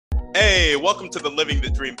Hey, welcome to the Living the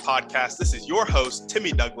Dream podcast. This is your host,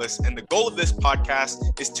 Timmy Douglas, and the goal of this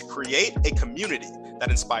podcast is to create a community that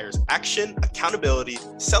inspires action, accountability,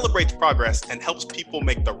 celebrates progress, and helps people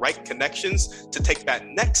make the right connections to take that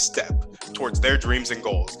next step towards their dreams and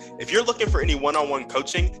goals. If you're looking for any one-on-one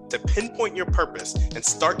coaching to pinpoint your purpose and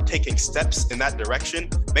start taking steps in that direction,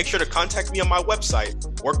 make sure to contact me on my website,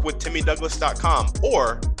 workwithtimmydouglas.com,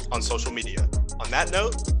 or on social media. On that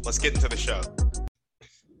note, let's get into the show.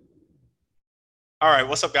 All right,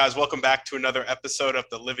 what's up, guys? Welcome back to another episode of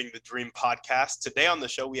the Living the Dream podcast. Today on the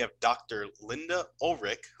show, we have Dr. Linda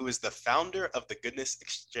Ulrich, who is the founder of the Goodness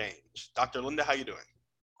Exchange. Dr. Linda, how you doing?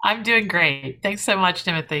 I'm doing great. Thanks so much,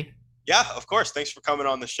 Timothy. Yeah, of course. Thanks for coming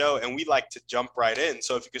on the show, and we'd like to jump right in.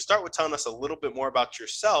 So if you could start with telling us a little bit more about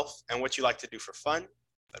yourself and what you like to do for fun,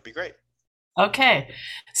 that'd be great. Okay,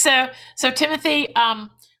 so Timothy,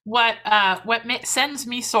 what sends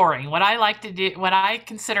me soaring, what I like to do, what I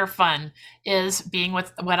consider fun, is being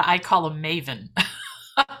with what I call a maven.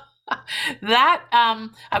 That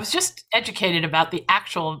I was just educated about the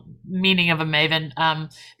actual meaning of a maven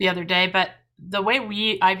the other day, but the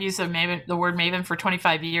way I've used the word maven for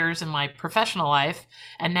 25 years in my professional life,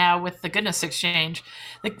 and now with the Goodness Exchange,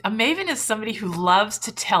 a maven is somebody who loves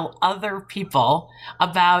to tell other people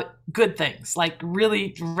about good things, like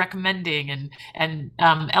really recommending and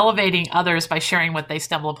elevating others by sharing what they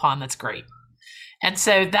stumble upon that's great. And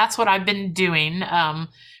so that's what I've been doing,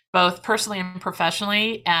 both personally and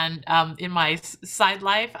professionally, and in my side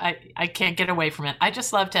life, I can't get away from it. I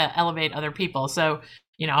just love to elevate other people. So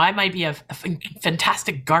I might be a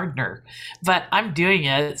fantastic gardener, but I'm doing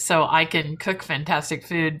it so I can cook fantastic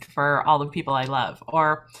food for all the people I love.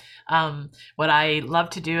 Or what I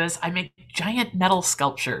love to do is I make giant metal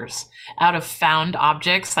sculptures out of found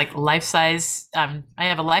objects, like life-size. I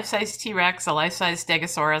have a life-size T-Rex, a life-size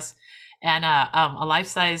Stegosaurus, and a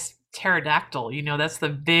life-size pterodactyl. That's the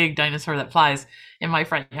big dinosaur that flies in my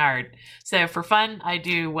front yard. So for fun, I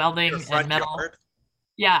do welding and metal. Yard?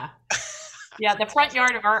 Yeah. Yeah, the front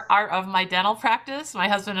yard of my dental practice. My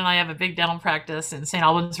husband and I have a big dental practice in St.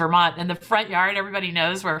 Albans, Vermont. And the front yard, everybody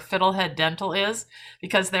knows where Fiddlehead Dental is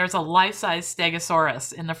because there's a life-size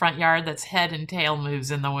Stegosaurus in the front yard that's head and tail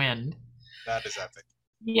moves in the wind. That is epic.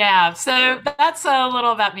 Yeah, so that's a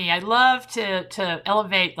little about me. I love to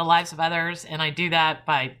elevate the lives of others, and I do that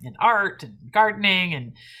in art and gardening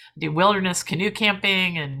and do wilderness canoe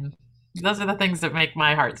camping, and those are the things that make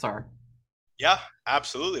my heart soar. Yeah,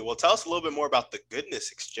 absolutely. Well, tell us a little bit more about the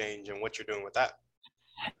Goodness Exchange and what you're doing with that.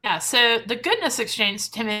 Yeah, so the Goodness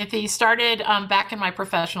Exchange, Timothy, started back in my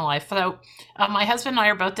professional life. So my husband and I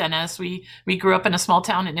are both dentists. We grew up in a small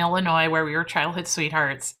town in Illinois where we were childhood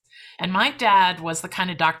sweethearts. And my dad was the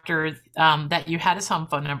kind of doctor that you had his home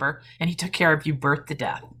phone number, and he took care of you birth to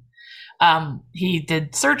death. He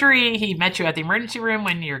did surgery. He met you at the emergency room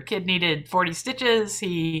when your kid needed 40 stitches.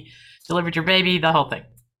 He delivered your baby, the whole thing.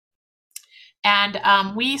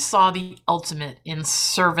 And we saw the ultimate in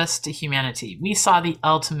service to humanity. We saw the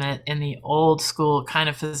ultimate in the old school kind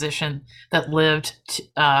of physician that lived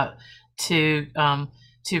to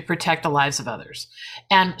protect the lives of others.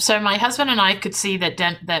 And so my husband and I could see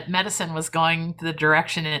that medicine was going the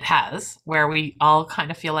direction it has, where we all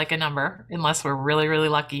kind of feel like a number, unless we're really, really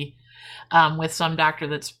lucky. With some doctor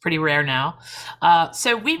that's pretty rare now.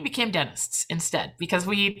 So we became dentists instead because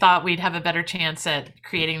we thought we'd have a better chance at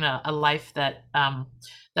creating a life that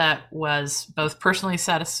was both personally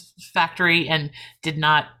satisfactory and did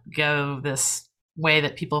not go this way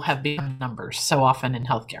that people have become numbers so often in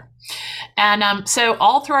healthcare. And so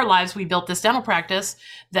all through our lives, we built this dental practice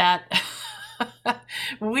that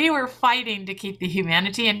we were fighting to keep the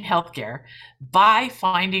humanity in healthcare by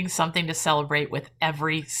finding something to celebrate with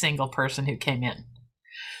every single person who came in.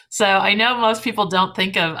 So I know most people don't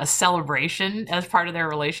think of a celebration as part of their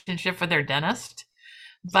relationship with their dentist,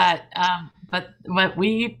 but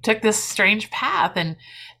we took this strange path,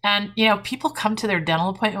 and people come to their dental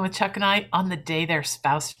appointment with Chuck and I on the day their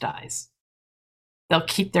spouse dies. They'll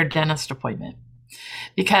keep their dentist appointment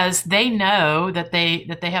because they know that they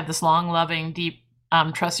have this long, loving, deep,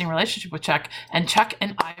 trusting relationship with Chuck, and Chuck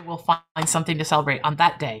and I will find something to celebrate on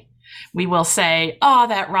that day. We will say, "Oh,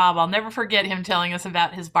 that Rob, I'll never forget him telling us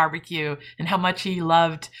about his barbecue and how much he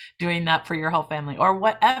loved doing that for your whole family," or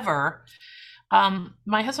whatever.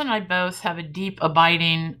 My husband and I both have a deep,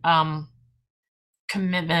 abiding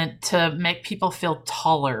commitment to make people feel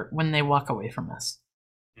taller when they walk away from us.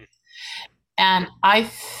 And I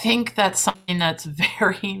think that's something that's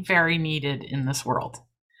very, very needed in this world.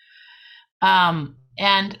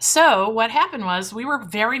 And so what happened was we were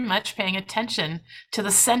very much paying attention to the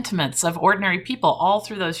sentiments of ordinary people all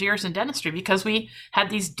through those years in dentistry, because we had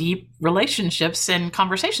these deep relationships and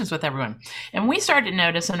conversations with everyone. And we started to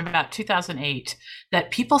notice in about 2008 that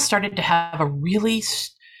people started to have a really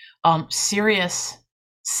serious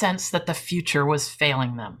sense that the future was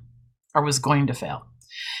failing them or was going to fail.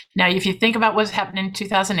 Now, if you think about what happened in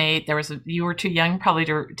 2008, you were too young probably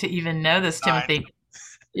to even know this, Timothy.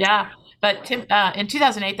 Yeah. But in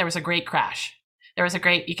 2008, there was a great crash. There was a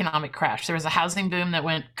great economic crash. There was a housing boom that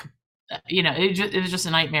went, it was just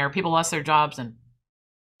a nightmare. People lost their jobs.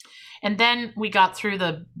 And then we got through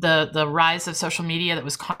the rise of social media that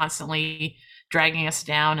was constantly dragging us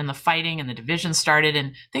down, and the fighting and the division started,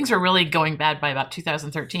 and things were really going bad by about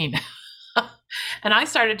 2013. And I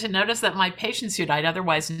started to notice that my patients who I'd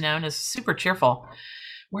otherwise known as super cheerful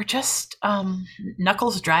were just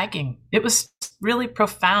knuckles dragging. It was really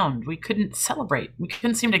profound. We couldn't celebrate. We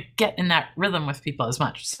couldn't seem to get in that rhythm with people as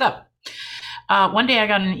much. So one day I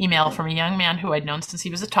got an email from a young man who I'd known since he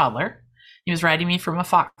was a toddler. He was writing me from a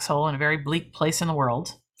foxhole in a very bleak place in the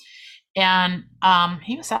world. And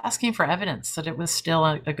he was asking for evidence that it was still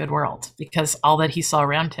a good world, because all that he saw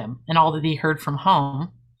around him and all that he heard from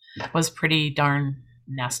home was pretty darn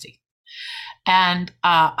nasty. And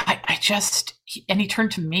he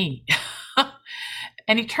turned to me.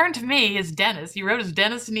 And he turned to me as Dennis. He wrote his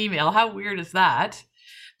Dennis an email. How weird is that?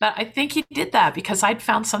 But I think he did that because I'd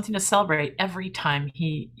found something to celebrate every time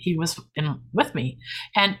he was with me.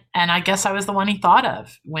 And I guess I was the one he thought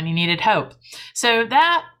of when he needed hope. So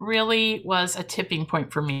that really was a tipping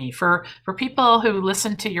point for me. For people who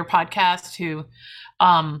listen to your podcast who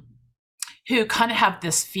kind of have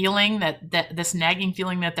this feeling that this nagging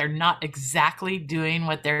feeling that they're not exactly doing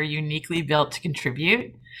what they're uniquely built to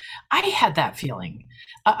contribute. I had that feeling.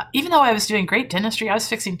 Even though I was doing great dentistry, I was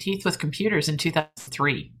fixing teeth with computers in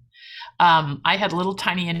 2003. I had little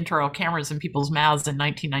tiny intraoral cameras in people's mouths in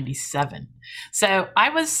 1997. So I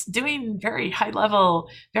was doing very high level,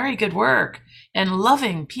 very good work and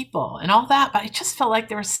loving people and all that. But I just felt like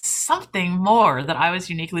there was something more that I was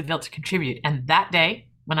uniquely built to contribute. And that day,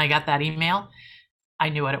 when I got that email, I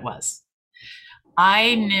knew what it was.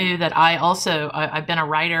 I knew that I've been a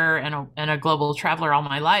writer and a global traveler all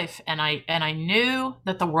my life, and I knew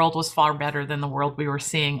that the world was far better than the world we were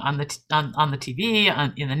seeing on the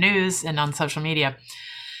TV, in the news, and on social media.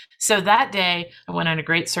 So that day, I went on a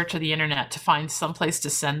great search of the internet to find some place to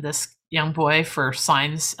send this young boy for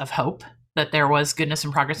signs of hope that there was goodness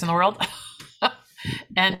and progress in the world.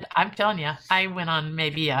 And I'm telling you, I went on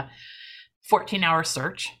maybe a 14-hour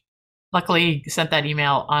search. Luckily, sent that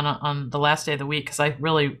email on the last day of the week, because I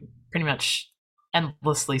really pretty much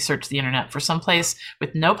endlessly searched the internet for some place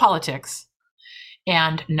with no politics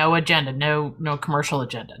and no agenda, no commercial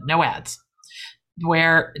agenda, no ads,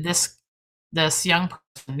 where this young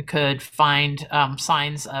person could find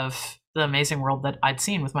signs of the amazing world that I'd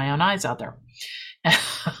seen with my own eyes out there.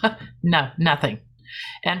 No, nothing.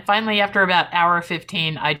 And finally, after about hour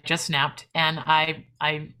 15, I just snapped, and I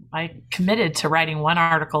committed to writing one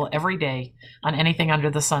article every day on anything under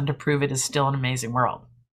the sun to prove it is still an amazing world.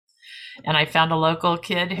 And I found a local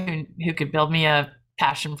kid who could build me a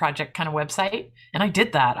passion project kind of website, and I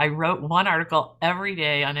did that. I wrote one article every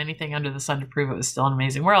day on anything under the sun to prove it was still an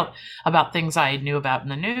amazing world, about things I knew about in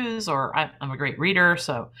the news, or I'm a great reader,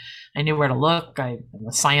 so I knew where to look. I'm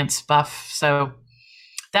a science buff, so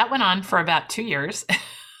that went on for about 2 years.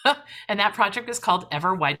 And that project was called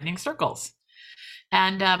Ever Widening Circles.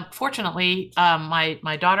 And fortunately,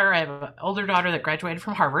 my daughter, I have an older daughter that graduated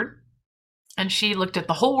from Harvard, and she looked at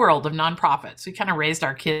the whole world of nonprofits. We kind of raised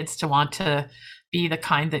our kids to want to be the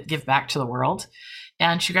kind that give back to the world.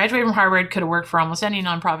 And she graduated from Harvard, could have worked for almost any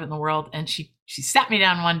nonprofit in the world. And she sat me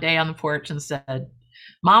down one day on the porch and said,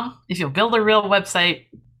 "Mom, if you'll build a real website,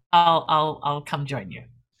 I'll come join you."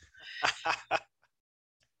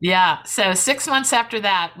 Yeah. So 6 months after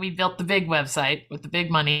that, we built the big website with the big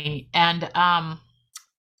money. And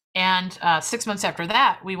 6 months after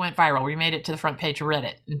that, we went viral. We made it to the front page of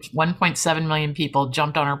Reddit. 1.7 million people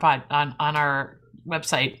jumped on our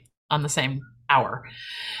website on the same hour.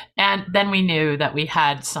 And then we knew that we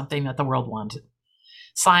had something that the world wanted.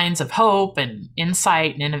 Signs of hope and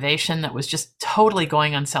insight and innovation that was just totally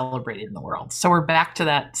going uncelebrated in the world. So we're back to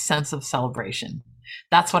that sense of celebration.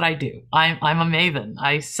 That's what I do. I'm a maven.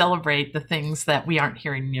 I celebrate the things that we aren't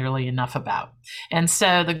hearing nearly enough about. And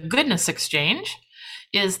so the Goodness Exchange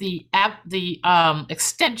is the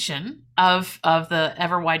extension of the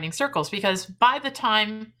Ever Widening Circles, because by the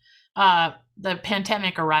time the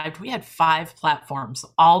pandemic arrived, we had 5 platforms,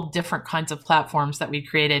 all different kinds of platforms that we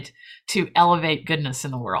created to elevate goodness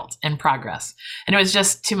in the world and progress. And it was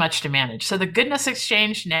just too much to manage. So the Goodness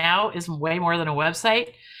Exchange now is way more than a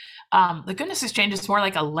website. The Goodness Exchange is more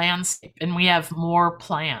like a landscape, and we have more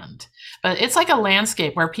planned. But it's like a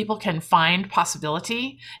landscape where people can find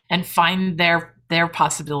possibility and find their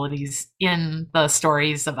possibilities in the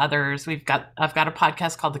stories of others. I've got a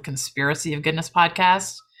podcast called the Conspiracy of Goodness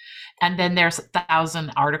podcast. And then there's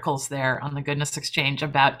 1,000 articles there on the Goodness Exchange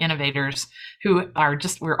about innovators who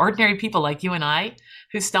we're ordinary people like you and I,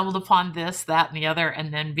 who stumbled upon this, that, and the other,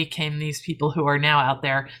 and then became these people who are now out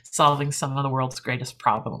there solving some of the world's greatest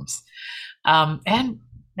problems. And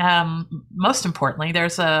most importantly,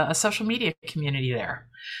 there's a social media community there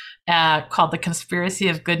called the Conspiracy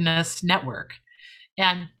of Goodness Network.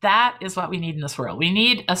 And that is what we need in this world. We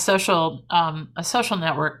need a social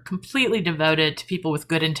network completely devoted to people with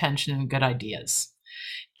good intention and good ideas.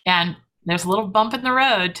 And there's a little bump in the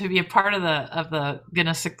road to be a part of the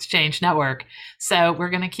Goodness Exchange network. So we're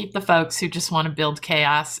going to keep the folks who just want to build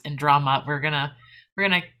chaos and drama. We're gonna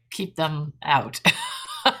keep them out.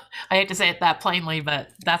 I hate to say it that plainly, but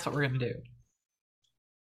that's what we're going to do.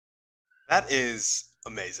 That is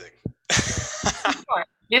amazing.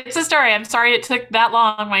 It's a story. I'm sorry it took that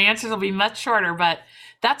long. My answers will be much shorter, but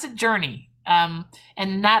that's a journey. And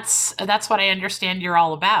that's what I understand you're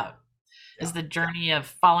all about, is the journey of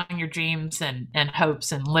following your dreams and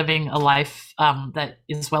hopes and living a life that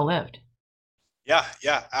is well lived. Yeah,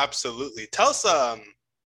 absolutely. Tell us, well,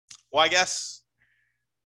 I guess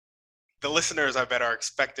the listeners, I bet, are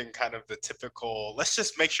expecting kind of the typical, let's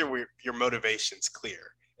just make sure your motivation's clear.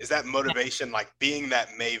 Is that motivation like being that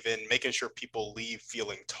maven, making sure people leave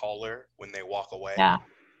feeling taller when they walk away? Yeah.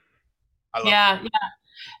 I love that.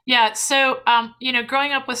 Yeah. So,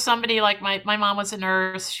 growing up with somebody like my mom was a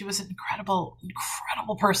nurse. She was an incredible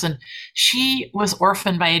person. She was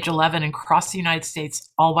orphaned by age 11 and crossed the United States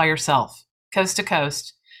all by herself, coast to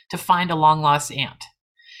coast, to find a long lost aunt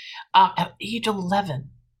at age 11.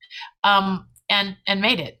 And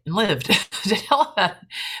made it and lived to tell that.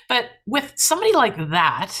 But with somebody like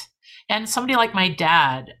that and somebody like my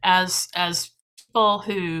dad, as people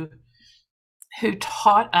who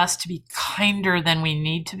taught us to be kinder than we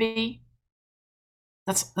need to be,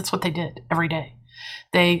 that's what they did every day.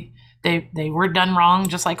 They were done wrong,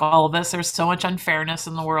 just like all of us. There's so much unfairness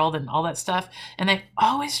in the world and all that stuff. And they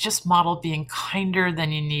always just modeled being kinder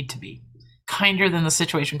than you need to be, kinder than the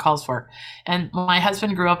situation calls for. And my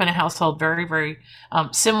husband grew up in a household very, very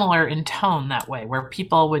similar in tone that way, where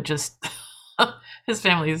people would just, his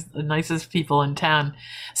family is the nicest people in town.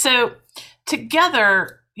 So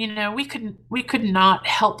together, we could not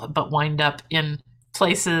help but wind up in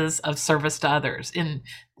places of service to others, in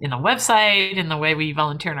a website, in the way we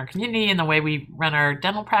volunteer in our community, in the way we run our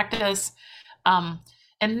dental practice. And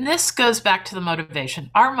this goes back to the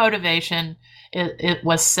motivation. Our motivation, it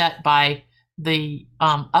was set by the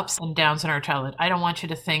ups and downs in our childhood. I don't want you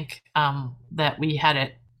to think that we had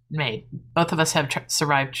it made. Both of us have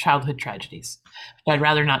survived childhood tragedies, which I'd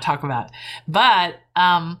rather not talk about. But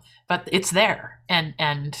it's there,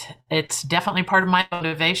 and it's definitely part of my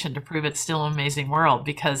motivation to prove it's still an amazing world,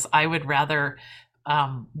 because I would rather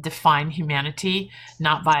define humanity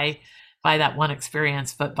not by that one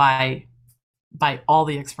experience, but by all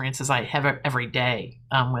the experiences I have every day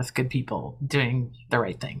with good people doing the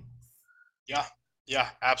right thing. Yeah,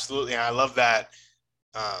 absolutely. And I love that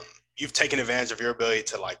you've taken advantage of your ability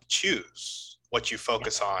to like choose what you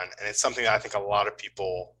focus on. And it's something that I think a lot of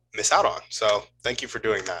people miss out on. So thank you for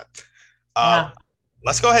doing that.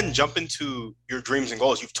 Let's go ahead and jump into your dreams and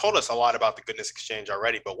goals. You've told us a lot about the Goodness Exchange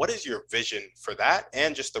already, but what is your vision for that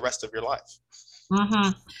and just the rest of your life? Mm-hmm.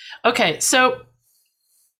 Okay, so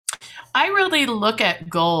I really look at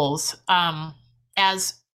goals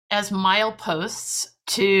as mileposts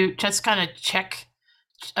to just kind of check,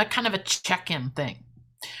 a kind of a check-in thing.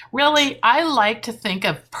 Really, I like to think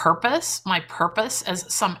of my purpose,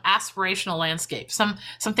 as some aspirational landscape,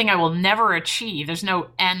 something I will never achieve. There's no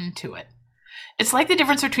end to it. It's like the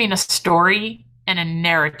difference between a story and a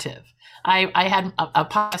narrative. I had a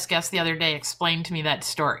podcast guest the other day explain to me that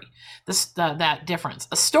story, that difference.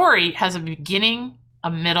 A story has a beginning,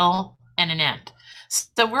 a middle, and an end.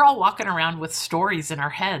 So we're all walking around with stories in our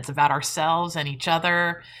heads about ourselves and each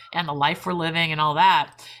other and the life we're living and all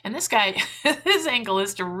that. And this guy, his angle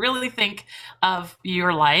is to really think of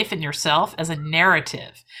your life and yourself as a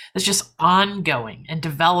narrative that's just ongoing and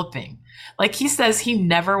developing. Like he says, he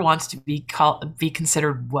never wants to be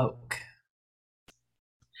considered woke.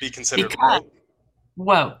 Be considered woke?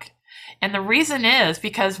 Woke. And the reason is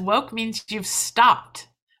because woke means you've stopped.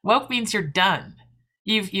 Woke means you're done.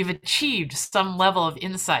 You've achieved some level of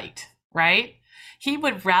insight, right? He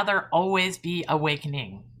would rather always be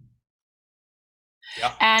awakening.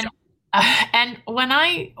 Yeah. And and when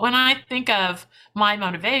I think of my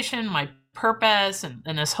motivation, my purpose, and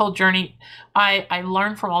this whole journey, I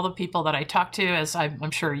learn from all the people that I talk to, as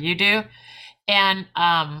I'm sure you do, and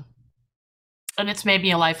it's made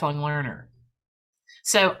me a lifelong learner.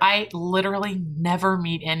 So I literally never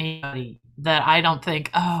meet anybody that I don't think,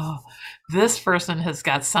 oh, this person has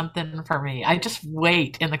got something for me. I just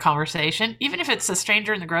wait in the conversation, even if it's a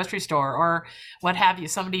stranger in the grocery store or what have you,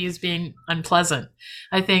 somebody who's being unpleasant.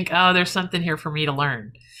 I think, oh, there's something here for me to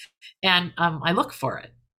learn, and I look for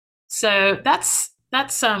it. So I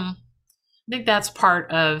think that's part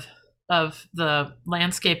of the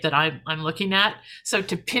landscape that I'm looking at. So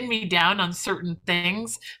to pin me down on certain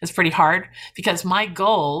things is pretty hard because my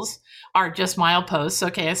goals are just mileposts.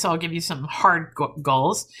 Okay, so I'll give you some hard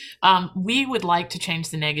goals. We would like to change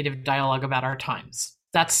the negative dialogue about our times.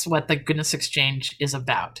 That's what the Goodness Exchange is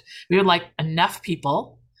about. We would like enough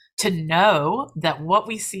people to know that what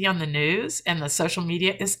we see on the news and the social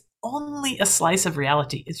media is only a slice of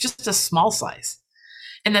reality. It's just a small slice,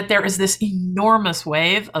 and that there is this enormous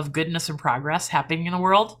wave of goodness and progress happening in the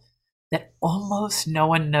world that almost no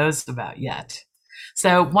one knows about yet.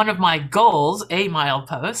 So one of my goals, a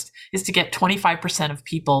milepost, is to get 25% of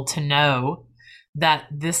people to know that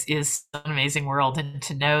this is an amazing world, and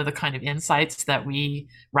to know the kind of insights that we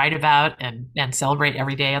write about and celebrate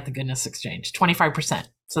every day at the Goodness Exchange. 25%.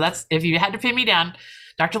 So that's, if you had to pin me down,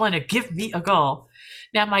 Dr. Linda, give me a goal.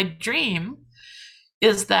 Now, my dream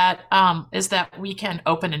is that we can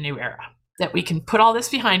open a new era, that we can put all this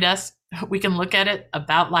behind us. We can look at it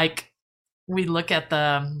about like we look at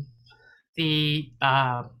the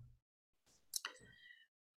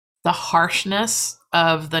harshness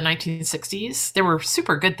of the 1960s. There were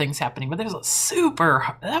super good things happening, but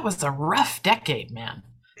that was a rough decade, man.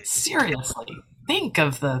 Seriously, think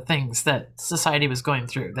of the things that society was going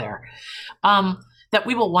through there. That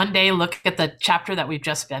we will one day look at the chapter that we've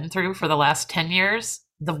just been through for the last 10 years,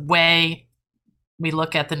 the way we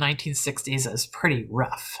look at the 1960s as pretty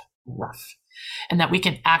rough, and that we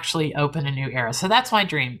can actually open a new era. So that's my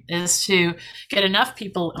dream, is to get enough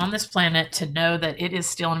people on this planet to know that it is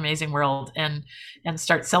still an amazing world, and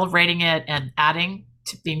start celebrating it and adding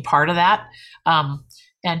to being part of that. And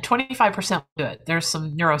 25% will do it. There's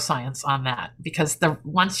some neuroscience on that, because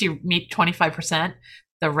once you meet 25%,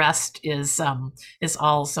 the rest is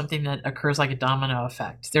all something that occurs like a domino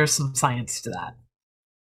effect. There's some science to that.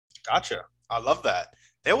 Gotcha. I love that.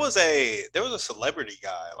 There was a celebrity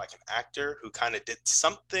guy, like an actor, who kind of did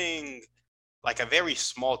something like a very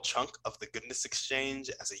small chunk of the Goodness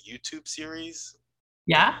Exchange as a YouTube series.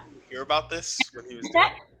 Yeah. Did you hear about this when he was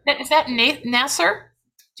is that Nasser?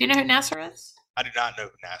 Do you know who Nasser is? I do not know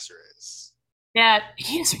who Nasser is. Yeah,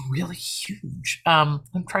 he's really huge. I'm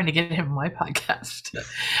trying to get him on my podcast.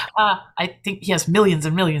 I think he has millions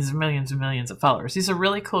and millions and millions and millions of followers. He's a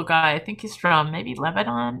really cool guy. I think he's from maybe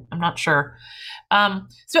Lebanon. I'm not sure.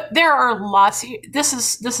 So there are lots. This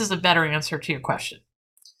is a better answer to your question.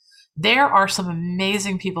 There are some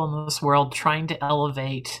amazing people in this world trying to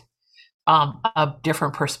elevate a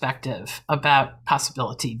different perspective about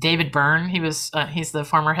possibility. David Byrne, he's the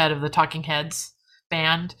former head of the Talking Heads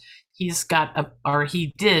band. He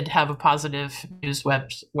did have a positive news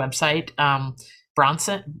website.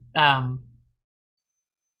 Bronson,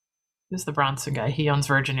 who's the Bronson guy? He owns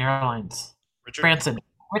Virgin Airlines. Richard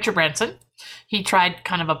Branson. He tried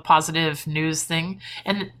kind of a positive news thing,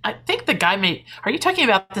 and I think the guy are you talking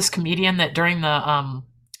about this comedian that during the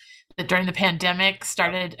pandemic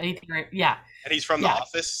started? Yeah. And he's from The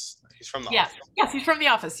Office. He's from The Office. Yes, he's from The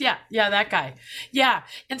Office. Yeah, that guy. Yeah.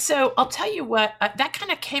 And so I'll tell you what, that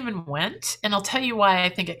kind of came and went, and I'll tell you why I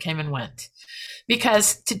think it came and went.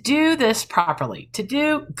 Because to do this properly, to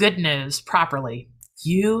do good news properly,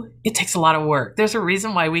 it takes a lot of work. There's a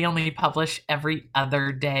reason why we only publish every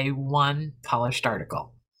other day one polished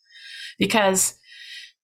article. Because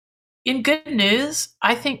in good news,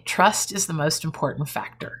 I think trust is the most important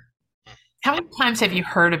factor. How many times have you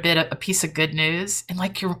heard a piece of good news, and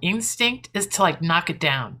like your instinct is to like knock it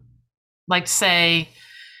down, like say,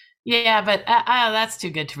 yeah, but that's too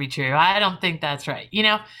good to be true. I don't think that's right.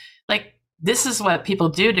 Like this is what people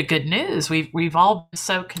do to good news. We've all been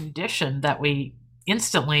so conditioned that we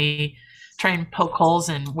instantly try and poke holes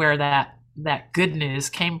in where that good news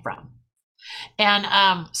came from. And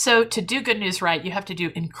so to do good news right, you have to do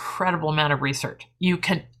incredible amount of research. You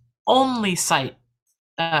can only cite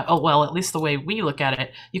at least the way we look at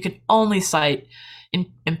it, you can only cite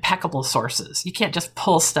impeccable sources. You can't just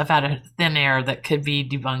pull stuff out of thin air that could be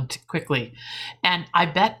debunked quickly. And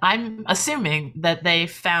I'm assuming that they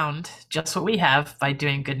found just what we have by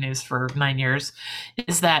doing Good News for 9 years,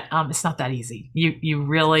 is that it's not that easy. You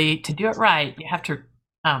really, to do it right, you have to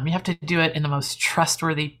do it in the most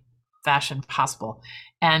trustworthy fashion possible.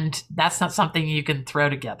 And that's not something you can throw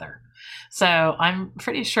together. So I'm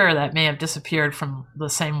pretty sure that may have disappeared from the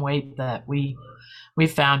same weight that we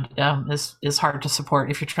found is hard to support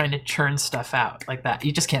if you're trying to churn stuff out like that.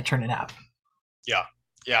 You just can't churn it out.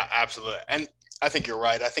 Yeah, absolutely. And I think you're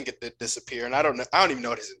right. I think it did disappear, and I don't even know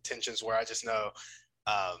what his intentions were. I just know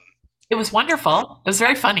it was wonderful. It was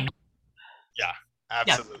very funny. Yeah,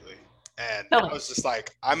 absolutely. Yeah. And Totally. I was just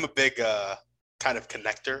like, I'm a big kind of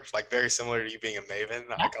connector, like very similar to you being a maven.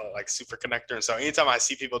 Yeah. I call it like super connector. And so anytime I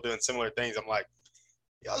see people doing similar things, I'm like,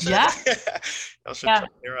 y'all should try to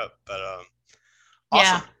clear up. But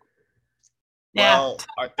awesome. Well,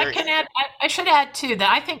 I should add too that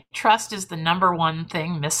I think trust is the number one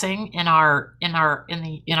thing missing in our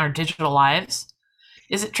digital lives.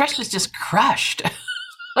 Is that trust is just crushed.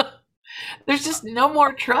 There's just no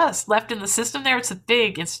more trust left in the system there. It's a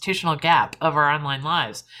big institutional gap of our online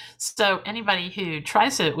lives. So anybody who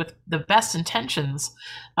tries it with the best intentions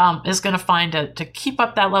is going to find to keep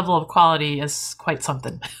up that level of quality is quite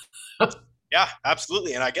something. Yeah,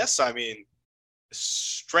 absolutely. And I guess, I mean,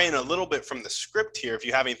 straying a little bit from the script here, if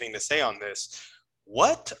you have anything to say on this,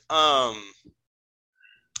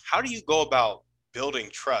 how do you go about building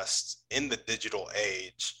trust in the digital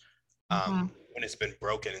age? When it's been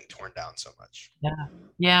broken and torn down so much.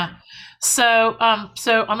 Yeah. So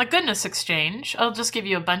on the Goodness Exchange, I'll just give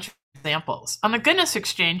you a bunch of examples. On the Goodness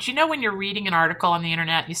Exchange, when you're reading an article on the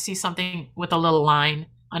internet, you see something with a little line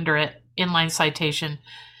under it, inline citation.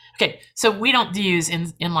 Okay, so we don't use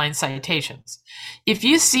inline citations. If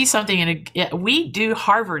you see something we do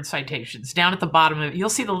Harvard citations down at the bottom of it, you'll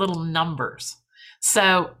see the little numbers.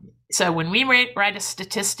 So when we write a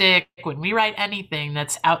statistic, when we write anything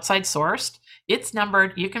that's outside sourced, it's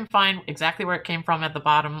numbered. You can find exactly where it came from at the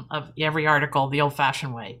bottom of every article the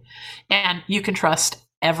old-fashioned way. And you can trust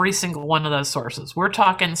every single one of those sources. We're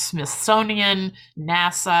talking Smithsonian,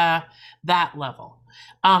 NASA, that level.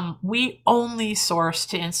 We only source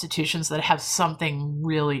to institutions that have something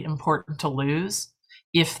really important to lose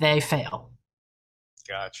if they fail.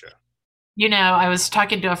 Gotcha. I was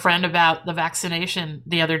talking to a friend about the vaccination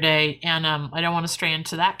the other day, and I don't want to stray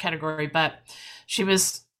into that category, but she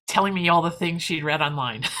was telling me all the things she'd read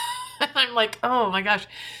online. And I'm like, oh my gosh,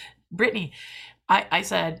 Brittany, I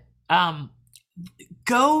said,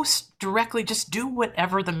 go directly, just do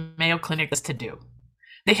whatever the Mayo Clinic is to do.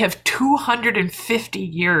 They have 250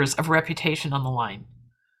 years of reputation on the line.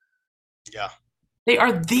 Yeah. They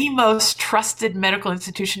are the most trusted medical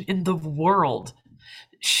institution in the world.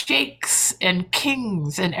 Sheikhs and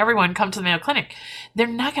kings and everyone come to the Mayo Clinic. They're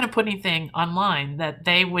not going to put anything online that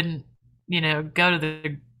they wouldn't,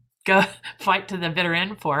 go fight to the bitter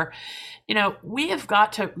end for. We have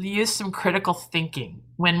got to use some critical thinking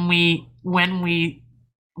when we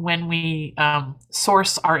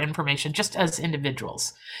source our information, just as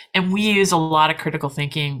individuals. And we use a lot of critical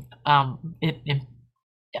thinking in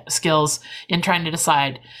skills in trying to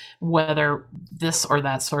decide whether this or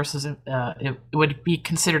that source is it would be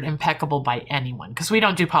considered impeccable by anyone, because we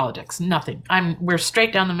don't do politics. Nothing. We're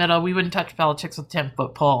straight down the middle. We wouldn't touch politics with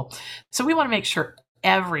 10-foot pole. So we want to make sure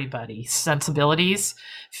everybody's sensibilities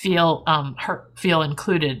feel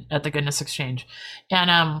included at the Goodness Exchange.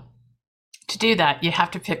 And to do that, you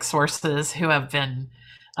have to pick sources who have been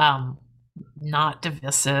not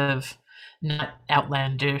divisive, not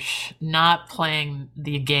outlandish, not playing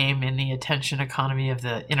the game in the attention economy of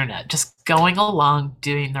the internet, just going along,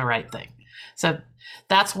 doing the right thing. So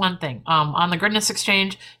that's one thing. On the Goodness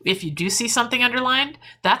Exchange, if you do see something underlined,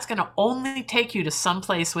 that's going to only take you to some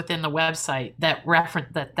place within the website that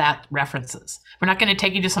references. We're not going to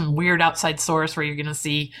take you to some weird outside source where you're going to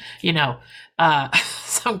see,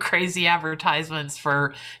 some crazy advertisements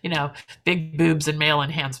for, big boobs and male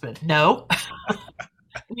enhancement. No.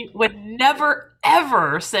 We would never,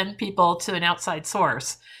 ever send people to an outside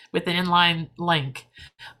source with an inline link.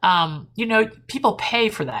 People pay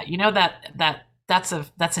for that.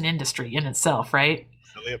 That's an industry in itself, right?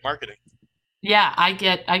 Affiliate marketing. Yeah, I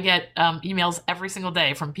get emails every single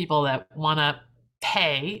day from people that want to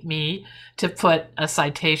pay me to put a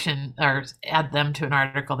citation or add them to an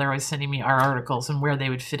article. They're always sending me our articles and where they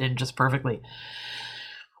would fit in just perfectly.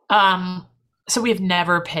 So we have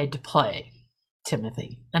never paid to play,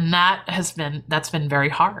 Timothy, and that's been very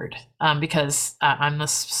hard because I'm the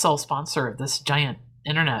sole sponsor of this giant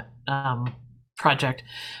internet project.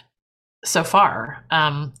 so far.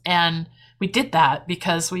 And we did that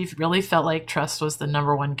because we really felt like trust was the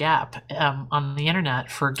number one gap on the internet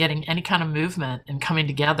for getting any kind of movement and coming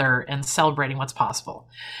together and celebrating what's possible.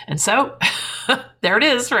 And so there it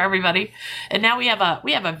is for everybody. And now we have a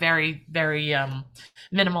very, very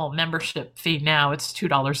minimal membership fee now. It's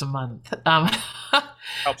 $2 a month.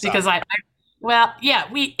 Because well, yeah,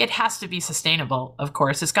 it has to be sustainable, of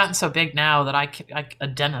course. It's gotten so big now that a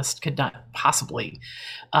dentist could not possibly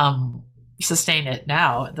sustain it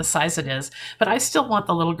now, the size it is. But I still want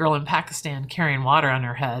the little girl in Pakistan carrying water on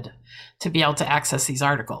her head to be able to access these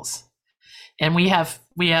articles. And we have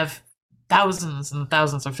thousands and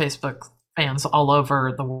thousands of Facebook fans all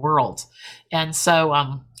over the world. And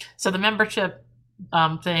so the membership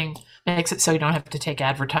thing makes it so you don't have to take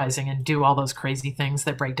advertising and do all those crazy things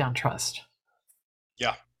that break down trust.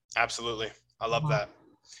 Yeah, absolutely. I love that.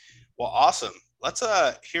 Well, awesome. Let's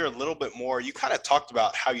hear a little bit more. You kind of talked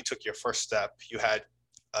about how you took your first step. You had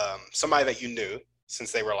somebody that you knew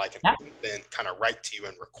since they were like then kind of write to you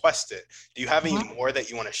and request it. Do you have any more that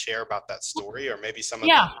you want to share about that story, or maybe some of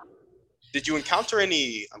them? Did you encounter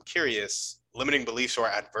any, I'm curious, limiting beliefs or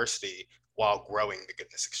adversity while growing the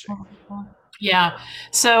Goodness Exchange? Yeah.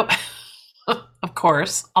 So, of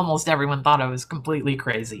course, almost everyone thought I was completely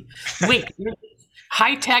crazy. Wait, you're a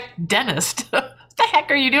high-tech dentist. What the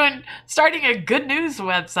heck are you doing starting a good news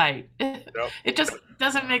website? It just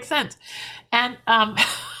doesn't make sense. And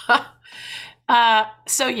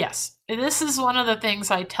so, yes, this is one of the things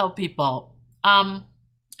I tell people.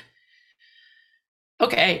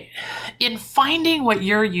 Okay, in finding what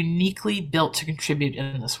you're uniquely built to contribute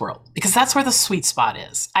in this world, because that's where the sweet spot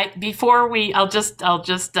is. I'll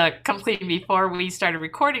just complete before we started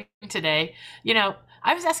recording today.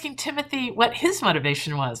 I was asking Timothy what his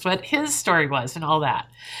motivation was, what his story was, and all that,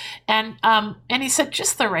 and he said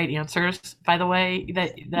just the right answers. By the way,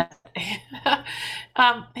 that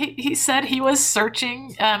he said he was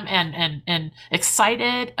searching and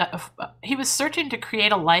excited. He was searching to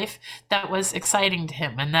create a life that was exciting to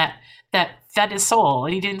him and that fed his soul.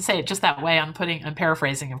 He didn't say it just that way. I'm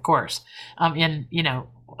paraphrasing, of course. In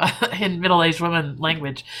middle-aged woman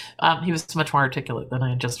language, he was much more articulate than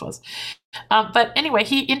I just was. But anyway,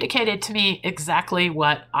 he indicated to me exactly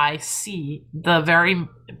what I see. The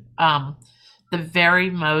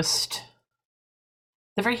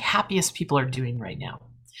very happiest people are doing right now.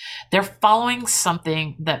 They're following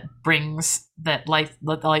something that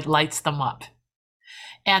lights them up,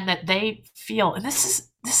 and that they feel. And this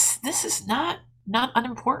is not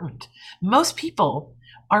unimportant. Most people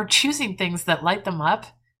are choosing things that light them up,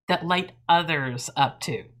 that light others up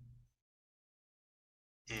too.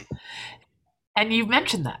 And you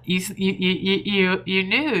mentioned that you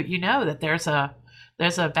know that there's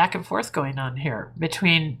a back and forth going on here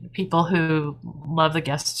between people who love the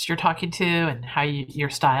guests you're talking to and how your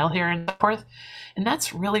style here and so forth. And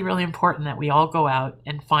that's really, really important, that we all go out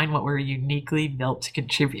and find what we're uniquely built to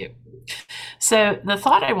contribute. So the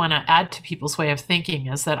thought I want to add to people's way of thinking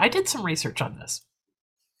is that I did some research on this.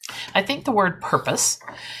 I think the word purpose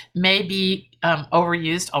may be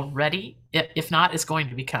overused already. If not, it's going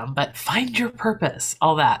to become. But find your purpose,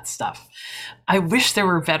 all that stuff. I wish there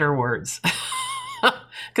were better words.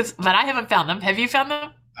 But I haven't found them. Have you found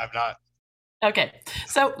them? I've not. Okay,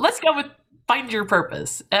 so let's go with find your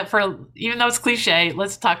purpose. Even though it's cliche,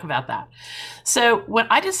 let's talk about that. So when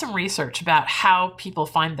I did some research about how people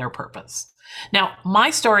find their purpose. Now, my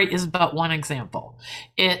story is but one example.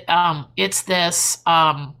 It's this.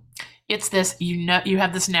 You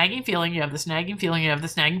have this nagging feeling. You have this nagging feeling. You have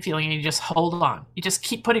this nagging feeling, and you just hold on. You just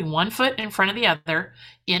keep putting one foot in front of the other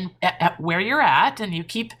at where you're at, and you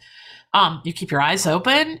keep your eyes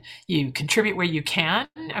open. You contribute where you can.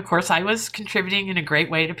 Of course, I was contributing in a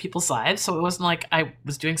great way to people's lives, so it wasn't like I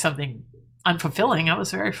was doing something unfulfilling. I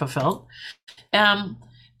was very fulfilled. And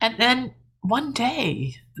then one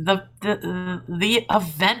day, the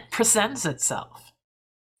event presents itself,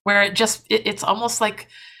 where it's almost like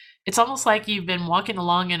you've been walking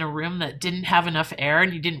along in a room that didn't have enough air,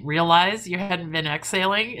 and you didn't realize you hadn't been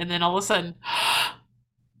exhaling, and then all of a sudden,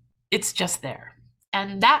 it's just there.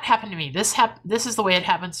 And that happened to me. This is the way it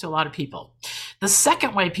happens to a lot of people. The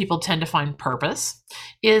second way people tend to find purpose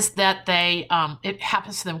is that it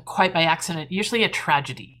happens to them quite by accident, usually a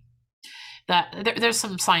tragedy. There's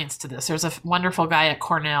some science to this. There's a wonderful guy at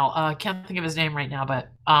Cornell. I can't think of his name right now, but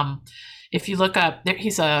if you look up,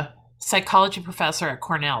 he's a psychology professor at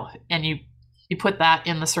Cornell, and you put that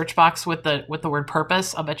in the search box with the word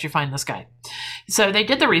purpose, I'll bet you find this guy. So they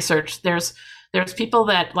did the research. There's people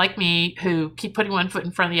that, like me, who keep putting one foot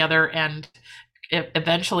in front of the other and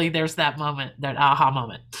eventually there's that moment, that aha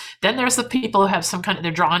moment. Then there's the people who have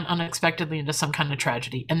they're drawn unexpectedly into some kind of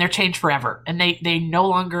tragedy, and they're changed forever, and they no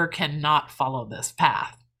longer cannot follow this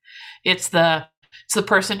path. It's the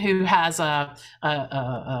person who has a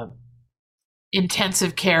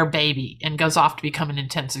intensive care baby and goes off to become an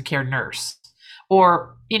intensive care nurse.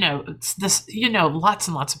 Or, it's this, lots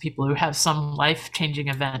and lots of people who have some life-changing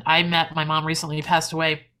event. My mom recently passed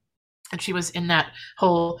away, and she was in that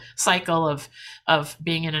whole cycle of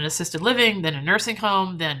being in an assisted living, then a nursing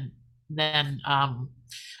home, then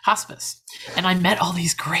hospice. And I met all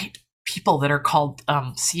these great people that are called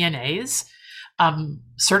CNAs,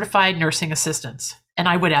 certified nursing assistants. And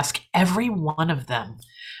I would ask every one of them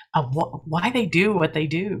why they do what they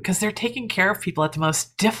do, because they're taking care of people at the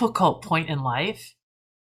most difficult point in life.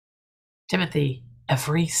 Timothy,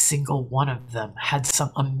 every single one of them had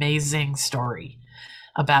some amazing story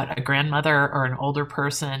about a grandmother or an older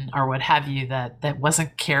person or what have you that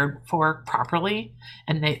wasn't cared for properly,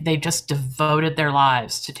 and they just devoted their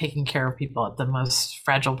lives to taking care of people at the most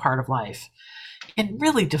fragile part of life in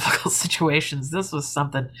really difficult situations. This was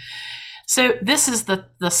something. So this is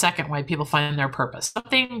the second way people find their purpose.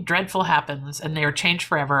 Something dreadful happens and they are changed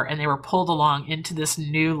forever, and they were pulled along into this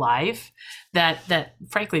new life that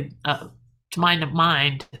frankly, to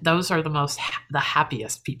mind, those are the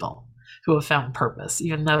happiest people who have found purpose,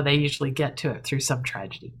 even though they usually get to it through some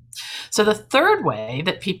tragedy. So the third way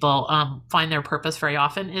that people find their purpose very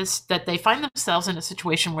often is that they find themselves in a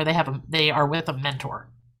situation where they are with a mentor.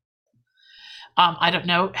 I don't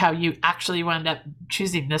know how you actually wound up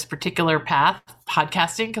choosing this particular path,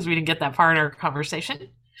 podcasting, because we didn't get that far in our conversation.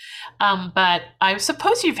 But I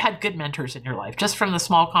suppose you've had good mentors in your life, just from the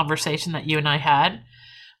small conversation that you and I had.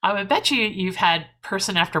 I would bet you've had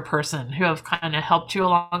person after person who have kind of helped you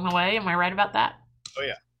along the way. Am I right about that? Oh,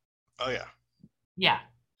 yeah. Yeah.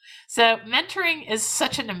 So mentoring is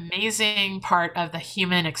such an amazing part of the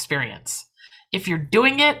human experience. If you're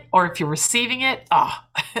doing it or if you're receiving it,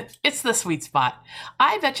 it's the sweet spot.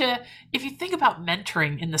 I bet you, if you think about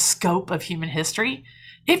mentoring in the scope of human history,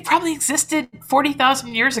 it probably existed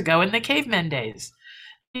 40,000 years ago in the caveman days.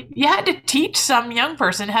 You had to teach some young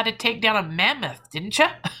person how to take down a mammoth, didn't you?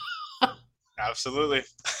 Absolutely.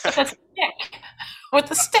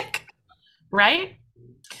 With a stick, right?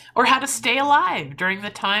 Or how to stay alive during the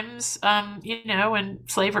times, when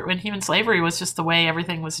human slavery was just the way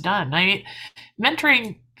everything was done. I mean,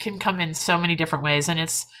 mentoring can come in so many different ways, and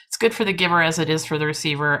it's good for the giver as it is for the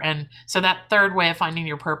receiver. And so that third way of finding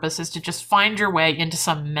your purpose is to just find your way into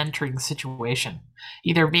some mentoring situation,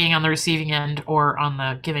 either being on the receiving end or on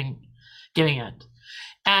the giving end.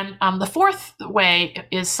 And the fourth way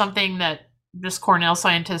is something that this Cornell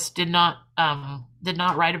scientist did not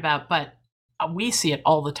write about, but we see it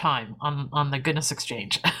all the time on the Goodness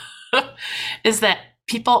Exchange, is that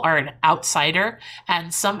people are an outsider,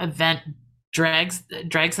 and some event drags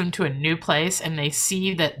them to a new place, and they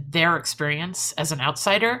see that their experience as an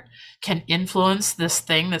outsider can influence this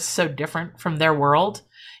thing that's so different from their world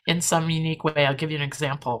in some unique way. I'll give you an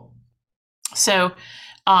example. So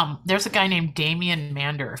there's a guy named Damien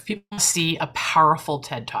Mander. If people see a powerful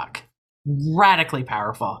TED Talk, radically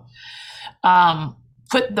powerful,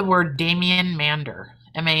 put the word Damien Mander,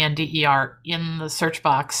 Mander, in the search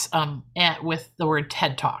box with the word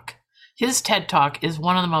TED Talk. His TED Talk is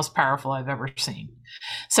one of the most powerful I've ever seen.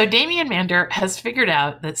 So Damien Mander has figured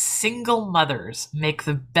out that single mothers make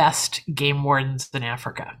the best game wardens in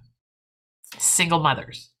Africa. Single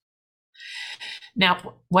mothers.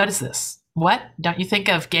 Now, what is this? What? Don't you think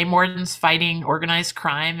of game wardens fighting organized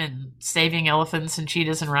crime and saving elephants and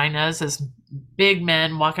cheetahs and rhinos as big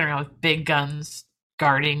men walking around with big guns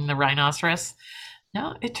guarding the rhinoceros?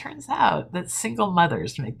 No, it turns out that single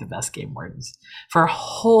mothers make the best game wardens for a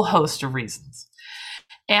whole host of reasons.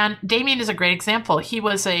 And Damien is a great example. He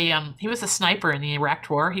was a sniper in the Iraq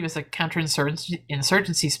War. He was a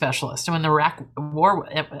counterinsurgency specialist. And when the Iraq War,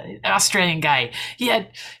 an Australian guy,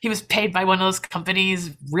 he was paid by one of those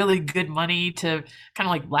companies really good money to kind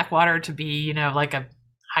of like Blackwater to be, like a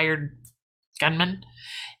hired gunman.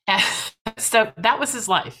 And so that was his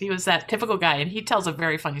life. He was that typical guy, and he tells a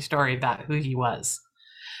very funny story about who he was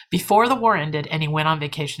before the war ended, and he went on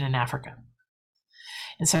vacation in Africa.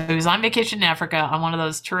 And so he was on vacation in Africa on one of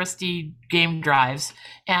those touristy game drives,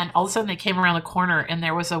 and all of a sudden they came around the corner, and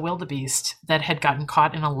there was a wildebeest that had gotten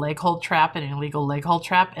caught in a leg hold trap, an illegal leg hold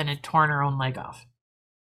trap, and had torn her own leg off.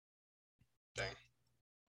 Dang.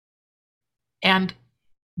 And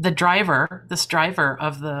this driver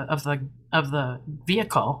of the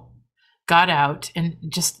vehicle got out and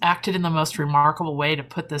just acted in the most remarkable way to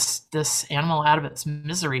put this animal out of its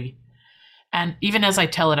misery. And even as I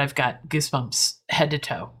tell it, I've got goosebumps head to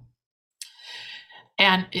toe.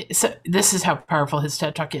 And so this is how powerful his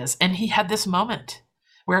TED Talk is. And he had this moment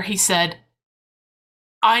where he said,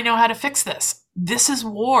 I know how to fix this. This is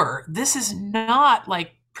war. This is not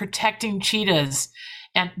like protecting cheetahs.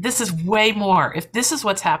 And this is way more. If this is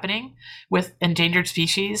what's happening with endangered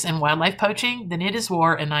species and wildlife poaching, then it is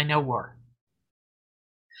war, and I know war.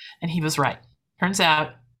 And he was right. Turns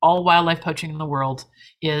out all wildlife poaching in the world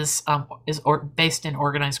is based in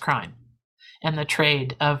organized crime and the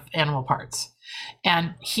trade of animal parts.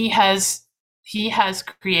 And he has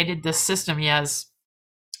created this system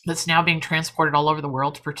that's now being transported all over the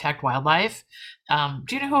world to protect wildlife.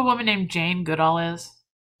 Do you know who a woman named Jane Goodall is?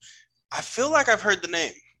 I feel like I've heard the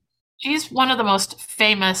name. She's one of the most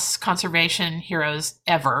famous conservation heroes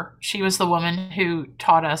ever. She was the woman who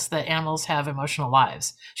taught us that animals have emotional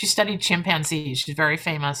lives. She studied chimpanzees. She's very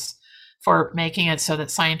famous for making it so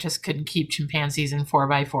that scientists couldn't keep chimpanzees in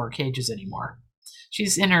 4x4 cages anymore.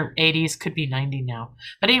 She's in her 80s, could be 90 now.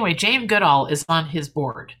 But anyway, Jane Goodall is on his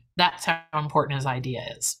board. That's how important his idea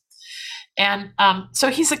is. And so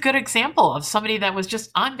he's a good example of somebody that was just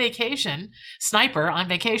on vacation, sniper on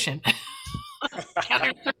vacation,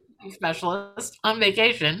 specialist on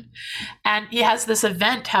vacation, and he has this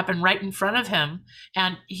event happen right in front of him,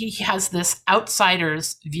 and he has this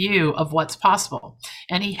outsider's view of what's possible,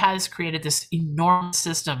 and he has created this enormous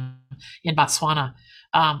system in Botswana.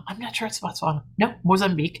 I'm not sure it's Botswana, no,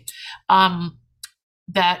 Mozambique,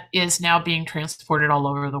 that is now being transported all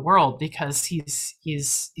over the world because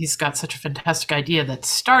he's got such a fantastic idea that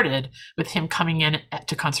started with him coming in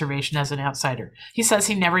to conservation as an outsider. He says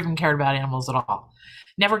he never even cared about animals at all,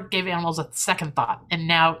 never gave animals a second thought, and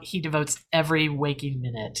now he devotes every waking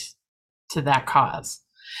minute to that cause.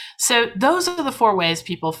 So those are the 4 ways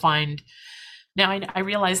people find. Now, I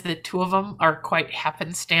realize that 2 of them are quite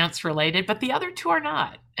happenstance related, but the other 2 are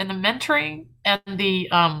not. And the mentoring and the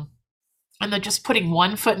just putting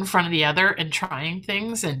one foot in front of the other and trying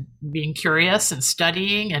things and being curious and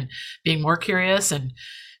studying and being more curious. And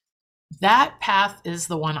that path is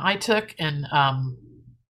the one I took. And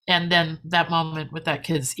then that moment with that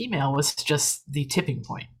kid's email was just the tipping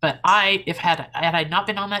point. But had I not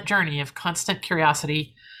been on that journey of constant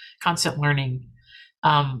curiosity, constant learning,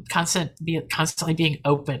 constantly being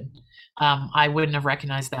open, I wouldn't have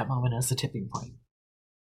recognized that moment as the tipping point.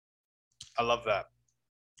 I love that.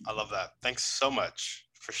 Thanks so much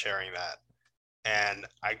for sharing that. And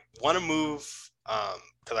I want to move,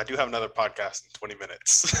 because I do have another podcast in 20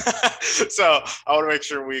 minutes. So I want to make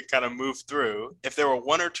sure we kind of move through. If there were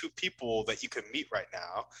 1 or 2 people that you could meet right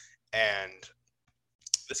now, and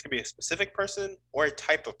this could be a specific person or a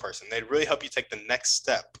type of person, they'd really help you take the next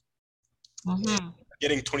step. Mm-hmm.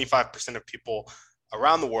 Getting 25% of people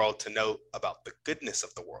around the world to know about the goodness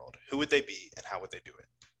of the world. Who would they be and how would they do it?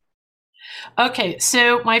 Okay,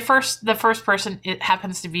 so the first person, it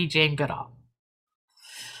happens to be Jane Goodall.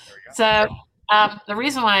 So the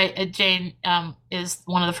reason why Jane is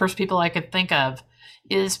one of the first people I could think of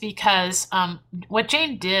is because what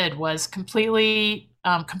Jane did was completely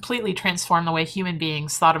transform the way human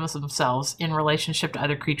beings thought of themselves in relationship to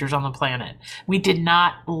other creatures on the planet. We did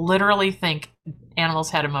not literally think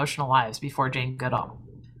animals had emotional lives before Jane Goodall.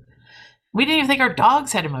 We didn't even think our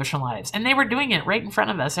dogs had emotional lives, and they were doing it right in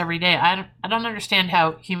front of us every day. I don't understand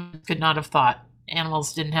how humans could not have thought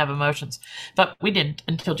animals didn't have emotions, but we didn't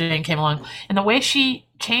until Jane came along. And the way she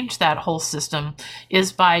changed that whole system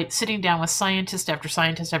is by sitting down with scientist after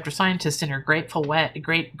scientist after scientist in her graceful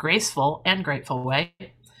and grateful way.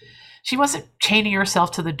 She wasn't chaining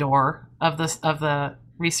herself to the door of the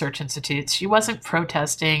research institutes. She wasn't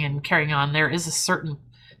protesting and carrying on. There is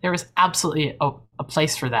absolutely a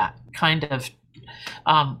place for that kind of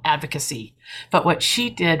advocacy. But what she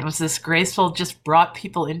did was this graceful, just brought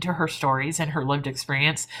people into her stories and her lived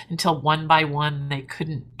experience until one by one, they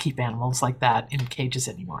couldn't keep animals like that in cages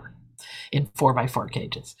anymore, in 4x4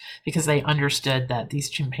 cages, because they understood that these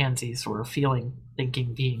chimpanzees were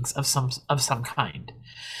thinking beings of some kind.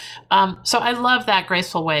 So I love that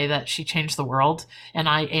graceful way that she changed the world, and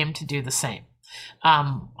I aim to do the same.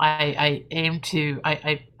 I'm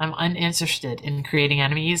uninterested in creating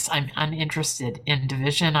enemies. I'm uninterested in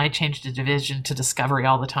division. I change the division to discovery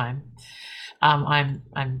all the time. I'm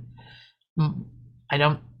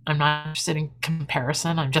not interested in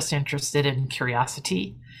comparison. I'm just interested in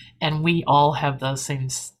curiosity. And we all have those same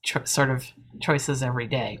sort of choices every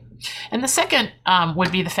day. And the second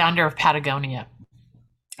would be the founder of Patagonia.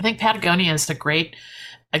 I think Patagonia is a great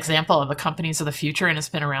example of the companies of the future, and it's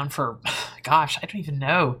been around for, gosh, I don't even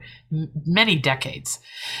know, many decades.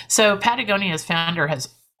 So Patagonia's founder has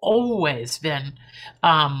always been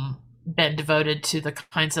been devoted to the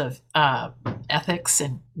kinds of ethics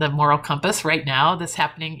and the moral compass right now that's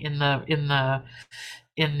happening in the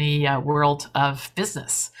world of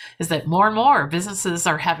business, is that more and more businesses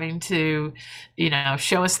are having to,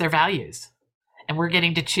 show us their values, and we're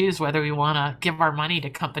getting to choose whether we want to give our money to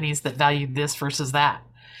companies that value this versus that.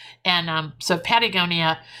 And so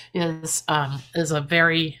Patagonia is a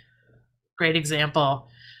very great example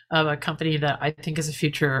of a company that I think is a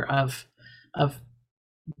future of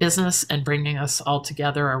business and bringing us all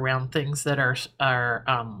together around things that are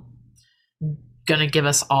going to give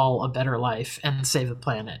us all a better life and save the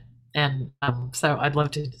planet. And so I'd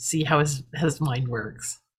love to see how his mind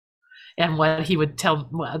works and what he would tell,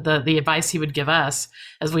 the advice he would give us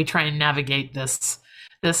as we try and navigate the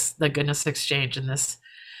Goodness Exchange and this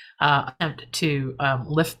attempt to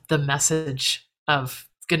lift the message of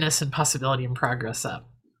goodness and possibility and progress up.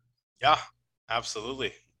 Yeah,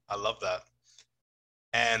 absolutely. I love that.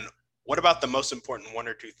 And what about the most important one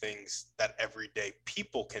or two things that everyday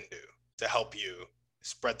people can do to help you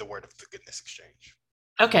spread the word of the Goodness Exchange?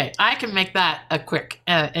 Okay, I can make that a quick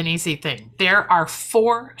and easy thing. There are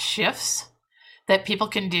 4 shifts that people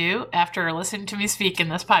can do after listening to me speak in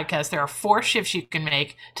this podcast. There are 4 shifts you can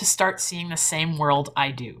make to start seeing the same world I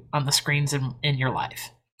do on the screens in your life.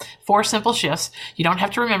 4 simple shifts. You don't have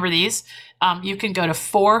to remember these. You can go to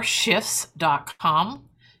 4shifts.com.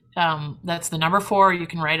 That's the number 4. You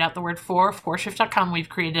can write out the word 4shift.com. We've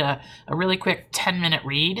created a really quick 10-minute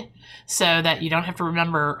read so that you don't have to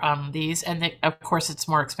remember these. And of course, it's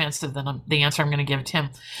more expansive than the answer I'm going to give Tim.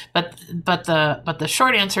 But the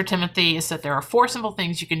short answer, Timothy, is that there are 4 simple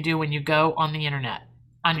things you can do when you go on the internet,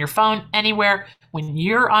 on your phone, anywhere. When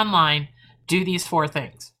you're online, do these 4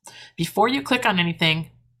 things. Before you click on anything,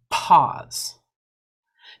 pause,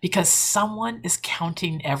 because someone is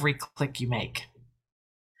counting every click you make.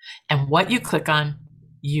 And what you click on,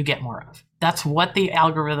 you get more of. That's what the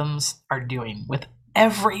algorithms are doing with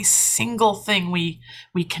every single thing we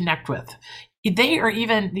connect with. They are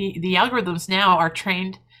even, the algorithms now are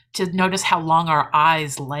trained to notice how long our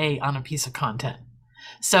eyes lay on a piece of content.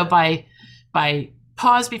 So by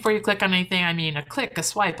pause before you click on anything, I mean a click, a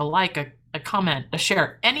swipe, a like, a comment, a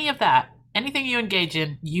share, any of that, anything you engage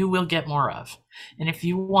in, you will get more of. And if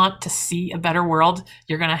you want to see a better world,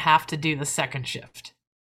 you're going to have to do the second shift.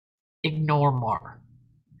 Ignore more.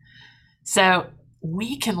 So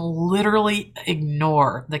we can literally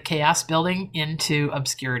ignore the chaos building into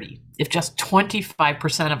obscurity if just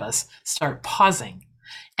 25% of us start pausing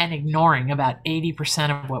and ignoring about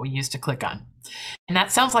 80% of what we used to click on. And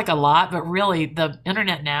that sounds like a lot, but really the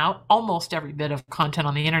internet now, almost every bit of content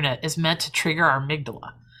on the internet is meant to trigger our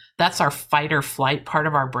amygdala. That's our fight or flight part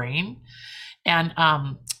of our brain.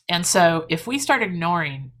 And so if we start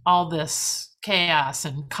ignoring all this chaos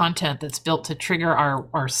and content that's built to trigger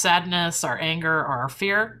our sadness, our anger, or our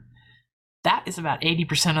fear, that is about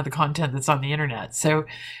 80% of the content that's on the internet. So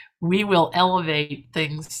we will elevate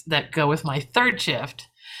things that go with my third shift,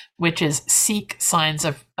 which is seek signs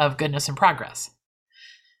of goodness and progress.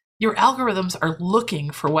 Your algorithms are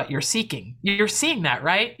looking for what you're seeking. You're seeing that,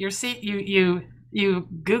 right? You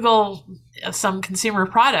Google some consumer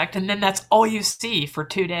product, and then that's all you see for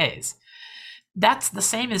 2 days. That's the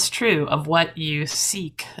same is true of what you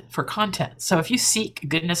seek for content. So if you seek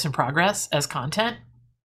goodness and progress as content,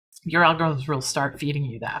 your algorithms will start feeding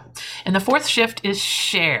you that. And the 4th shift is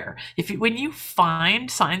share. When you find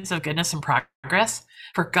signs of goodness and progress,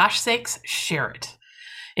 for gosh sakes, share it.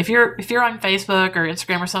 If you're on Facebook or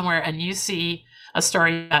Instagram or somewhere and you see a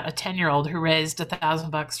story about a 10-year-old who raised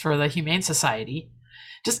 $1,000 for the Humane Society,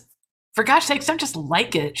 just for gosh sakes, don't just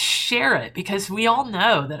like it, share it, because we all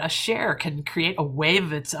know that a share can create a wave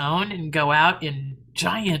of its own and go out in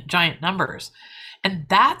giant numbers. And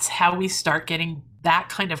that's how we start getting that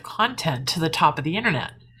kind of content to the top of the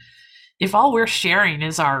internet. If all we're sharing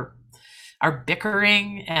is our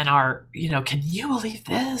bickering and our, can you believe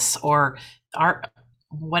this? Or our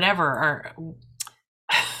whatever,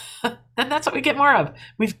 then that's what we get more of.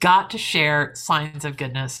 We've got to share signs of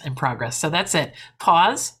goodness and progress. So that's it.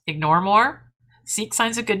 Pause, ignore more, seek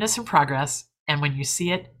signs of goodness and progress, and when you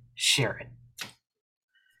see it, share it.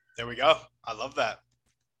 There we go. I love that.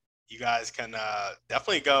 You guys can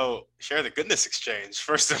definitely go share the Goodness Exchange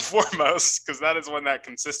first and foremost, because that is one that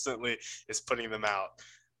consistently is putting them out.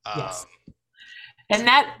 Yes. And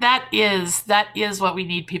that is what we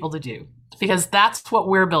need people to do. Because that's what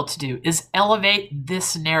we're built to do, is elevate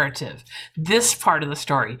this narrative, this part of the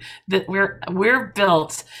story. That we're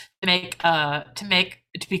built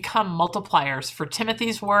to become multipliers for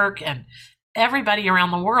Timothy's work and everybody around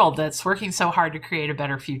the world that's working so hard to create a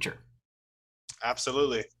better future.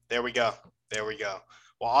 Absolutely. There we go.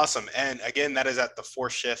 Well, awesome. And again, that is at the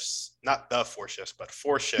Four Shifts, not the Four Shifts, but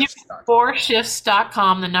Four You Shifts.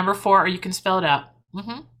 fourshifts.com, the number four, or you can spell it out.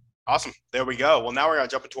 Awesome. There we go. Well, now we're going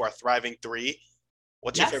to jump into our Thriving Three.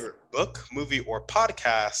 What's your Yes. favorite book, movie, or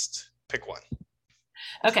podcast? Pick one.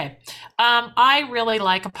 Okay. I really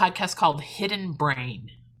like a podcast called Hidden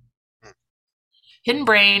Brain. Hidden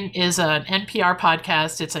Brain is an NPR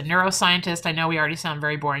podcast. It's a neuroscientist. I know we already sound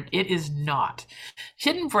very boring. It is not.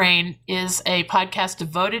 Hidden Brain is a podcast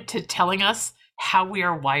devoted to telling us how we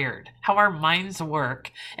are wired, how our minds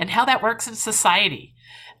work, and how that works in society.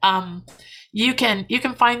 You can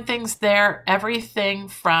find things there, everything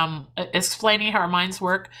from explaining how our minds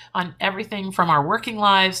work on everything from our working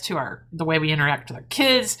lives to the way we interact with our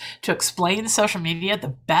kids, to explain social media. The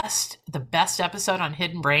best episode on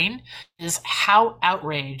Hidden Brain is how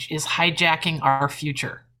outrage is hijacking our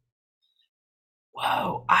future.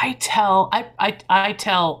 Whoa, I tell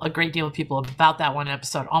a great deal of people about that one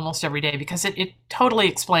episode almost every day because it totally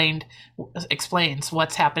explains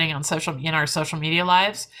what's happening in our social media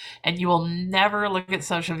lives, and you will never look at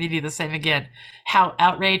social media the same again. How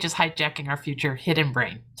outrage is hijacking our future, Hidden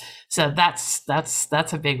Brain. So that's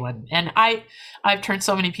a big one. And I've turned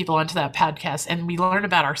so many people onto that podcast, and we learn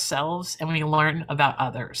about ourselves and we learn about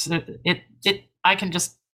others. I can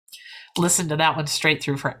just listen to that one straight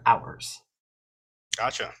through for hours.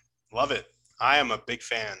 Gotcha. Love it. I am a big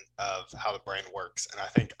fan of how the brain works, and I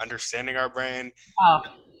think understanding our brain.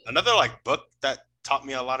 Another book that taught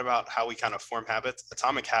me a lot about how we kind of form habits,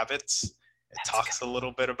 Atomic Habits. It talks a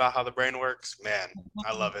little bit about how the brain works. Man,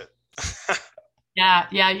 I love it. Yeah.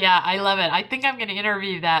 I love it. I think I'm going to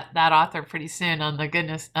interview that author pretty soon on the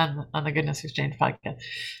Goodness Exchange podcast.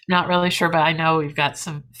 Not really sure, but I know we've got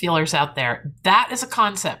some feelers out there. That is a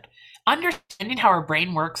concept. Understanding how our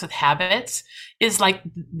brain works with habits is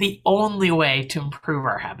the only way to improve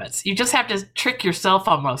our habits. You just have to trick yourself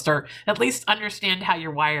almost, or at least understand how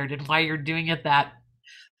you're wired and why you're doing it that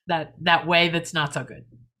way that's not so good.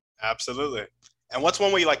 Absolutely. And what's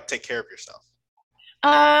one way you like to take care of yourself?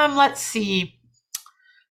 Let's see.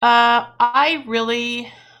 I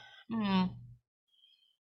really, I'm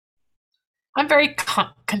very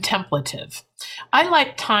contemplative. I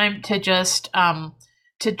like time to just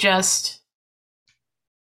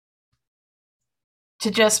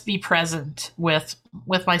be present with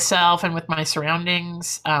myself and with my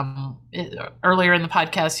surroundings. Earlier in the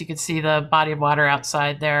podcast, you could see the body of water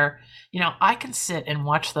outside there. I can sit and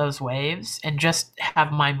watch those waves and just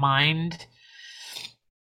have my mind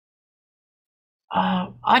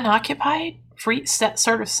unoccupied,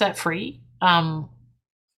 set free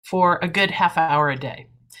for a good half hour a day.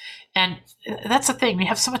 And that's the thing. We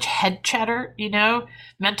have so much head chatter,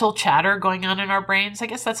 mental chatter going on in our brains. I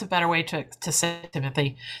guess that's a better way to say it,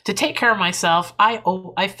 Timothy. To take care of myself,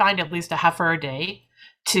 I find at least a half hour a day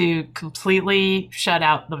to completely shut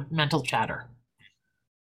out the mental chatter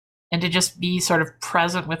and to just be sort of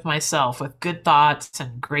present with myself with good thoughts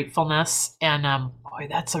and gratefulness. And boy,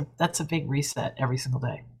 that's a big reset every single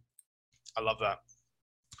day. I love that.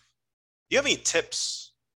 Do you have any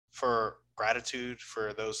tips for gratitude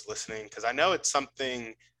for those listening? Because I know it's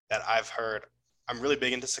something that I've heard. I'm really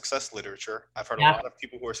big into success literature. I've heard a lot of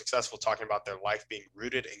people who are successful talking about their life being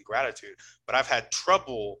rooted in gratitude, but I've had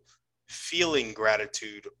trouble feeling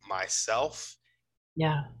gratitude myself.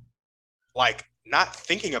 Yeah. Not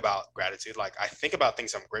thinking about gratitude. I think about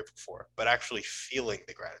things I'm grateful for, but actually feeling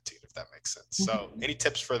the gratitude, if that makes sense. So any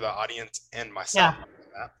tips for the audience and myself?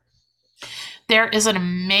 Yeah. There is an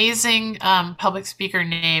amazing public speaker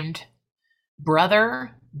named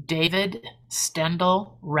Brother David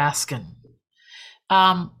Stendal Raskin.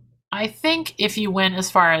 I think if you went as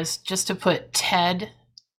far as just to put TED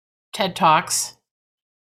Talks,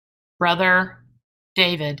 Brother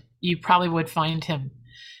David, you probably would find him.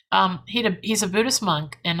 He's a Buddhist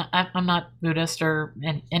monk, and I'm not Buddhist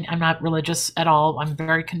and I'm not religious at all. I'm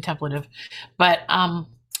very contemplative, but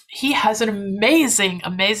he has an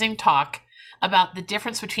amazing talk about the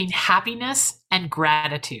difference between happiness and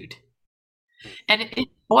gratitude. And it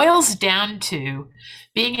boils down to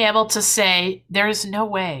being able to say there's no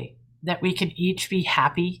way that we can each be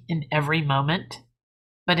happy in every moment,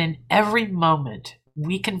 but in every moment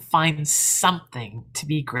we can find something to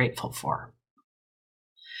be grateful for.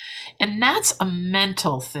 And that's a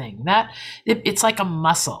mental thing. It's like a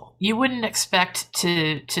muscle. You wouldn't expect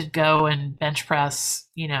to go and bench press,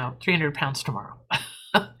 300 pounds tomorrow.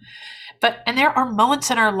 And there are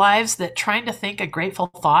moments in our lives that trying to think a grateful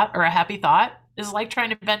thought or a happy thought is like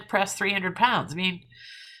trying to bench press 300 pounds. I mean,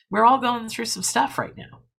 we're all going through some stuff right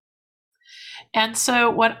now. And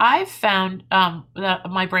so what I've found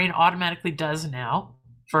that my brain automatically does now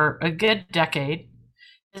for a good decade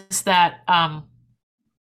is that I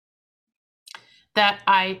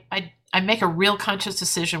make a real conscious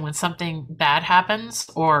decision when something bad happens,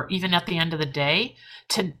 or even at the end of the day,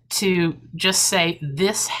 to just say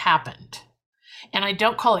this happened. And I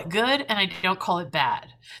don't call it good and I don't call it bad.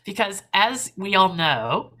 Because as we all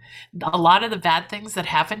know, a lot of the bad things that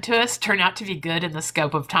happen to us turn out to be good in the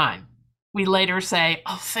scope of time. We later say,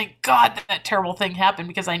 "Oh, thank God that terrible thing happened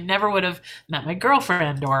because I never would have met my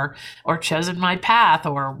girlfriend or chosen my path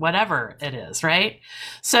or whatever it is," right?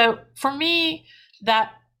 So for me,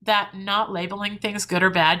 that not labeling things good or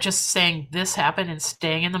bad, just saying this happened and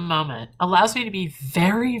staying in the moment allows me to be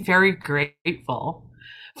very, very grateful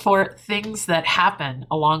for things that happen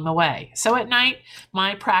along the way. So at night,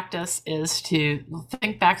 my practice is to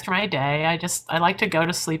think back through my day. I like to go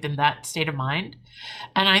to sleep in that state of mind.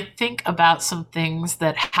 And I think about some things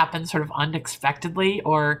that happen sort of unexpectedly,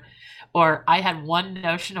 or I had one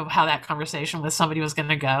notion of how that conversation with somebody was going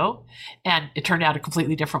to go, and it turned out a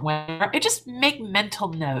completely different way. I just make mental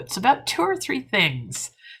notes about two or three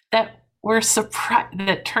things that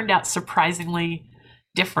that turned out surprisingly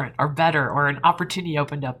different or better, or an opportunity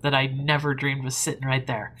opened up that I never dreamed was sitting right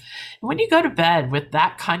there. And when you go to bed with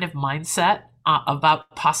that kind of mindset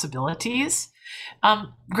about possibilities,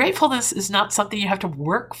 gratefulness is not something you have to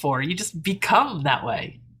work for. You just become that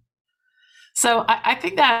way. So I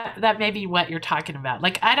think that may be what you're talking about.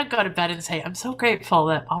 Like, I don't go to bed and say, I'm so grateful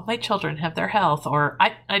that all my children have their health, or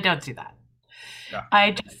I don't do that. Yeah.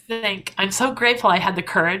 I just think I'm so grateful I had the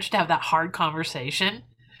courage to have that hard conversation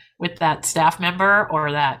with that staff member,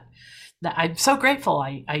 or that I'm so grateful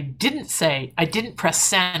I didn't press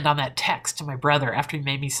send on that text to my brother after he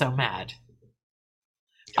made me so mad.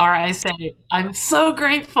 Or I say, I'm so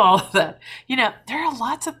grateful that, there are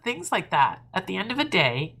lots of things like that. At the end of a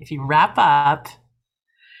day, if you wrap up,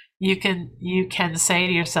 you can say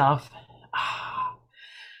to yourself,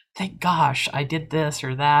 thank gosh I did this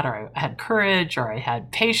or that, or I had courage, or I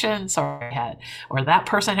had patience, or that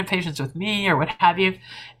person had patience with me, or what have you.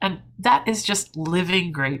 And that is just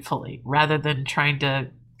living gratefully, rather than trying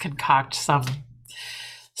to concoct some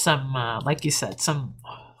like you said, some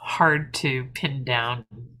hard to pin down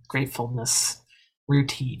gratefulness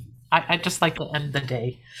routine. I just like to end the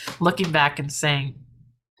day looking back and saying,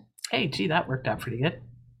 hey, gee, that worked out pretty good.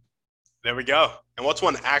 There we go. And what's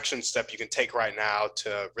one action step you can take right now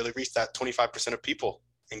to really reach that 25% of people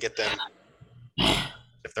and get them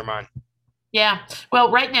shift their mind? Yeah.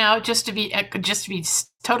 Well, right now, just to be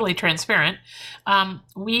totally transparent,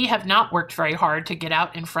 we have not worked very hard to get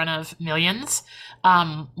out in front of millions.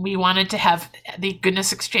 We wanted to have the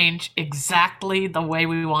Goodness Exchange exactly the way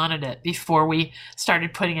we wanted it before we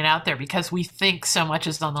started putting it out there, because we think so much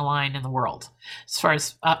is on the line in the world, as far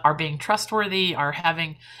as our being trustworthy, our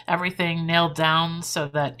having everything nailed down so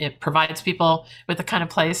that it provides people with the kind of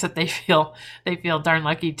place that they feel darn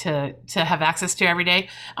lucky to have access to every day.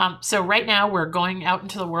 So right now we're going out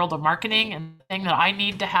into the world of marketing, and the thing that I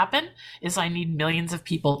need to happen is I need millions of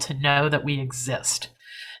people to know that we exist.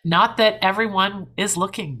 Not that everyone is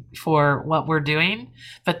looking for what we're doing,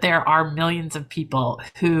 but there are millions of people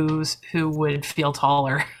who would feel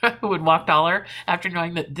taller, who would walk taller after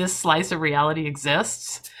knowing that this slice of reality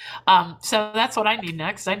exists. So that's what I need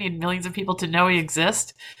next. I need millions of people to know we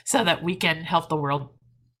exist so that we can help the world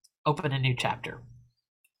open a new chapter.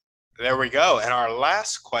 There we go. And our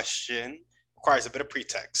last question requires a bit of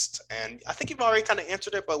pretext. And I think you've already kind of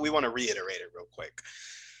answered it, but we want to reiterate it real quick.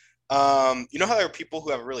 You know how there are people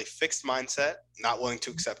who have a really fixed mindset, not willing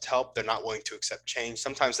to accept help, they're not willing to accept change.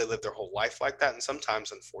 Sometimes they live their whole life like that, and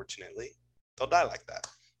sometimes, unfortunately, they'll die like that.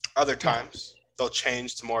 Other times, they'll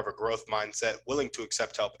change to more of a growth mindset, willing to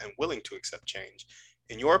accept help and willing to accept change.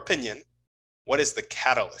 In your opinion, what is the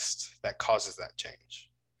catalyst that causes that change?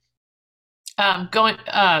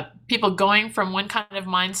 People going from one kind of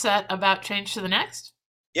mindset about change to the next?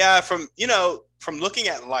 Yeah, from looking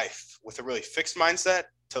at life with a really fixed mindset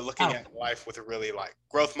to looking at life with a really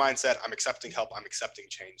growth mindset. I'm accepting help. I'm accepting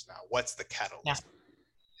change now. What's the catalyst? Yeah.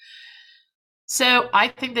 So I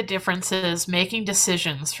think the difference is making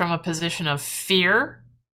decisions from a position of fear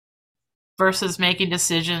versus making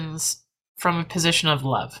decisions from a position of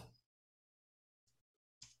love.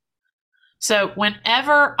 So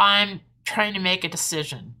whenever I'm trying to make a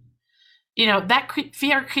decision, that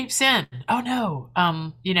fear creeps in. Oh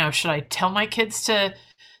no, should I tell my kids to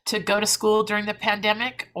go to school during the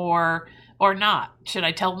pandemic or not? Should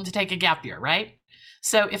I tell them to take a gap year, right?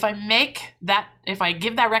 So if I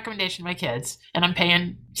give that recommendation to my kids, and I'm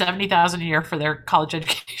paying $70,000 a year for their college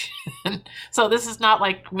education, so this is not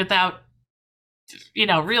without,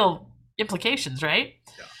 real implications, right?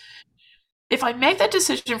 Yeah. If I make that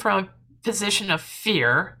decision from position of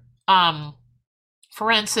fear,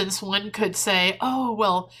 for instance, one could say, "Oh,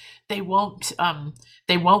 well, they won't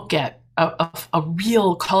get a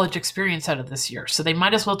real college experience out of this year, so they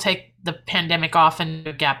might as well take the pandemic off and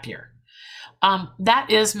do a gap year." That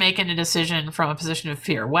is making a decision from a position of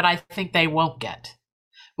fear. What I think they won't get,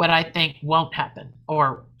 what I think won't happen,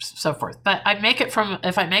 or so forth. But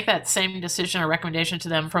if I make that same decision or recommendation to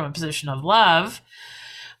them from a position of love,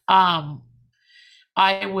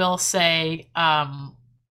 I will say, I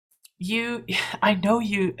know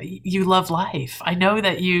you love life. I know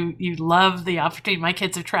that you love the opportunity. My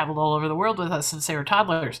kids have traveled all over the world with us since they were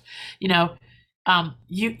toddlers.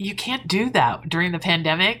 You can't do that during the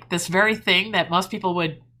pandemic. This very thing that most people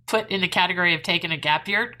would put in the category of taking a gap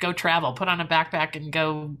year, go travel, put on a backpack and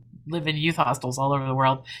go live in youth hostels all over the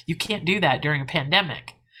world. You can't do that during a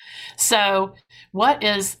pandemic. So what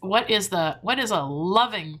is a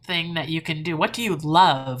loving thing that you can do? What do you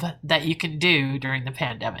love that you can do during the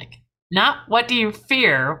pandemic? Not what do you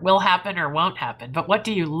fear will happen or won't happen, but what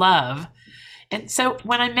do you love? And so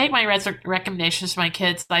when I make my recommendations to my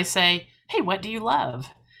kids, I say, "Hey, what do you love?"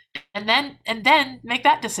 And then make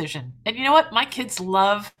that decision. And you know what? My kids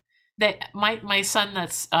love that. My son,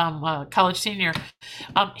 that's a college senior,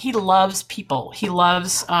 he loves people. He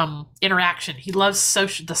loves interaction. He loves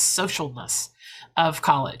the socialness of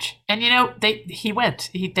college. And they went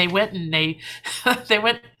and they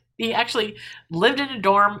went. He actually lived in a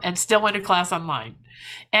dorm and still went to class online.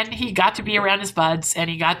 And he got to be around his buds, and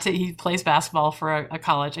he plays basketball for a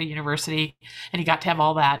college, a university, and he got to have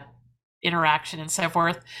all that interaction and so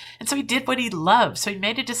forth. And so he did what he loved. So he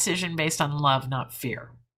made a decision based on love, not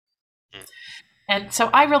fear. And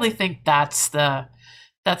so I really think that's the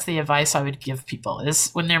advice I would give people,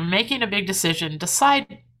 is when they're making a big decision,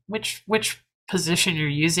 decide which position you're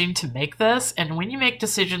using to make this. And when you make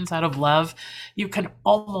decisions out of love, you can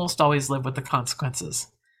almost always live with the consequences.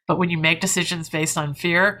 But when you make decisions based on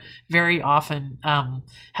fear, very often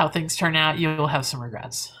how things turn out, you'll have some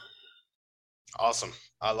regrets. Awesome.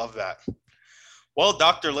 I love that. Well,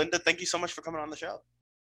 Dr. Linda, thank you so much for coming on the show.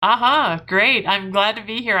 Great. I'm glad to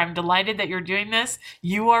be here. I'm delighted that you're doing this.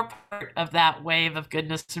 You are part of that wave of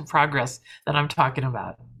goodness and progress that I'm talking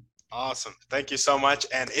about. Awesome. Thank you so much.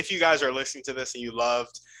 And if you guys are listening to this and you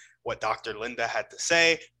loved what Dr. Linda had to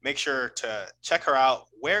say, make sure to check her out.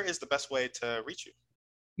 Where is the best way to reach you?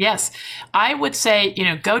 Yes, I would say,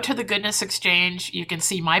 go to the Goodness Exchange. You can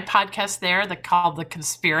see my podcast there, called the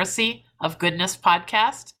Conspiracy of Goodness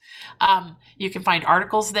podcast. You can find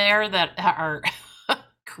articles there that are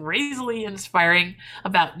crazily inspiring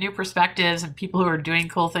about new perspectives and people who are doing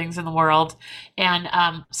cool things in the world.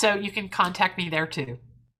 And so you can contact me there too.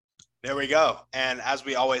 There we go. And as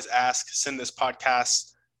we always ask, send this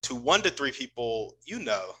podcast to 1 to 3 people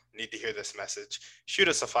need to hear this message. Shoot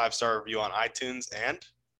us a 5-star review on iTunes, and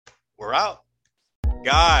we're out.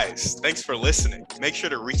 Guys, thanks for listening. Make sure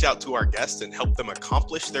to reach out to our guests and help them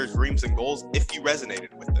accomplish their dreams and goals if you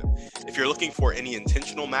resonated with them. If you're looking for any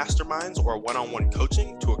intentional masterminds or one-on-one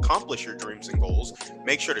coaching to accomplish your dreams and goals,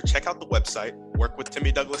 make sure to check out the website,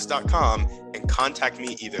 workwithtimmydouglas.com, and contact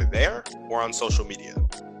me either there or on social media.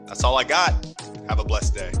 That's all I got. Have a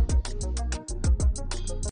blessed day.